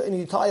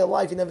entire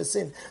life. You never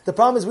sin. The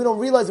problem is we don't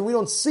realize it. We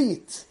don't see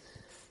it.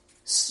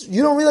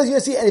 You don't realize you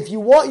don't see it. And if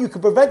you want, you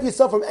can prevent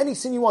yourself from any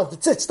sin you want.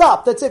 That's it.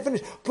 Stop. That's it.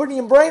 Finish. Put it in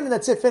your brain and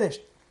that's it.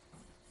 Finished.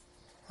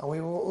 And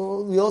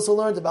we also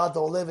learned about the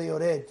Oleh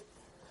Veyored.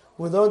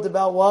 We learned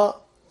about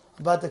what?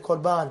 About the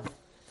Korban.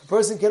 If a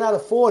person cannot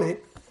afford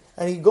it,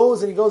 and he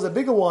goes a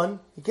bigger one,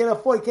 he can't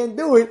afford it, he can't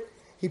do it,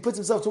 he puts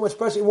himself too much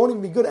pressure, it won't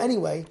even be good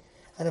anyway.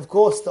 And of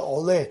course, the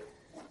Oleh.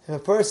 If a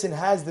person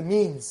has the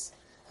means,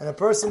 and a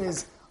person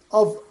is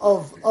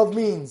of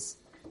means,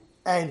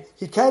 and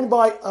he can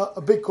buy a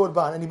big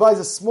Korban, and he buys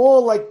a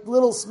small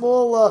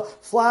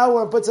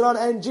flour and puts it on,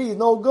 and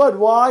no good.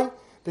 Why?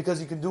 Because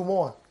you can do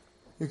more.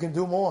 You can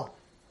do more.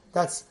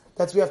 That's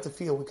what we have to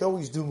feel. We can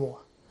always do more.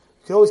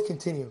 We can always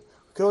continue.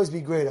 We can always be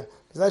greater.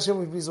 B'ezras Hashem,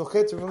 we be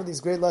zochet to remember these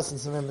great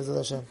lessons from him. B'ezras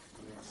Hashem.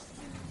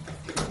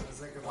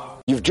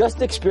 You've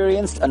just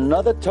experienced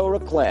another Torah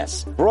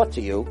class brought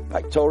to you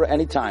by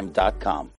TorahAnytime.com.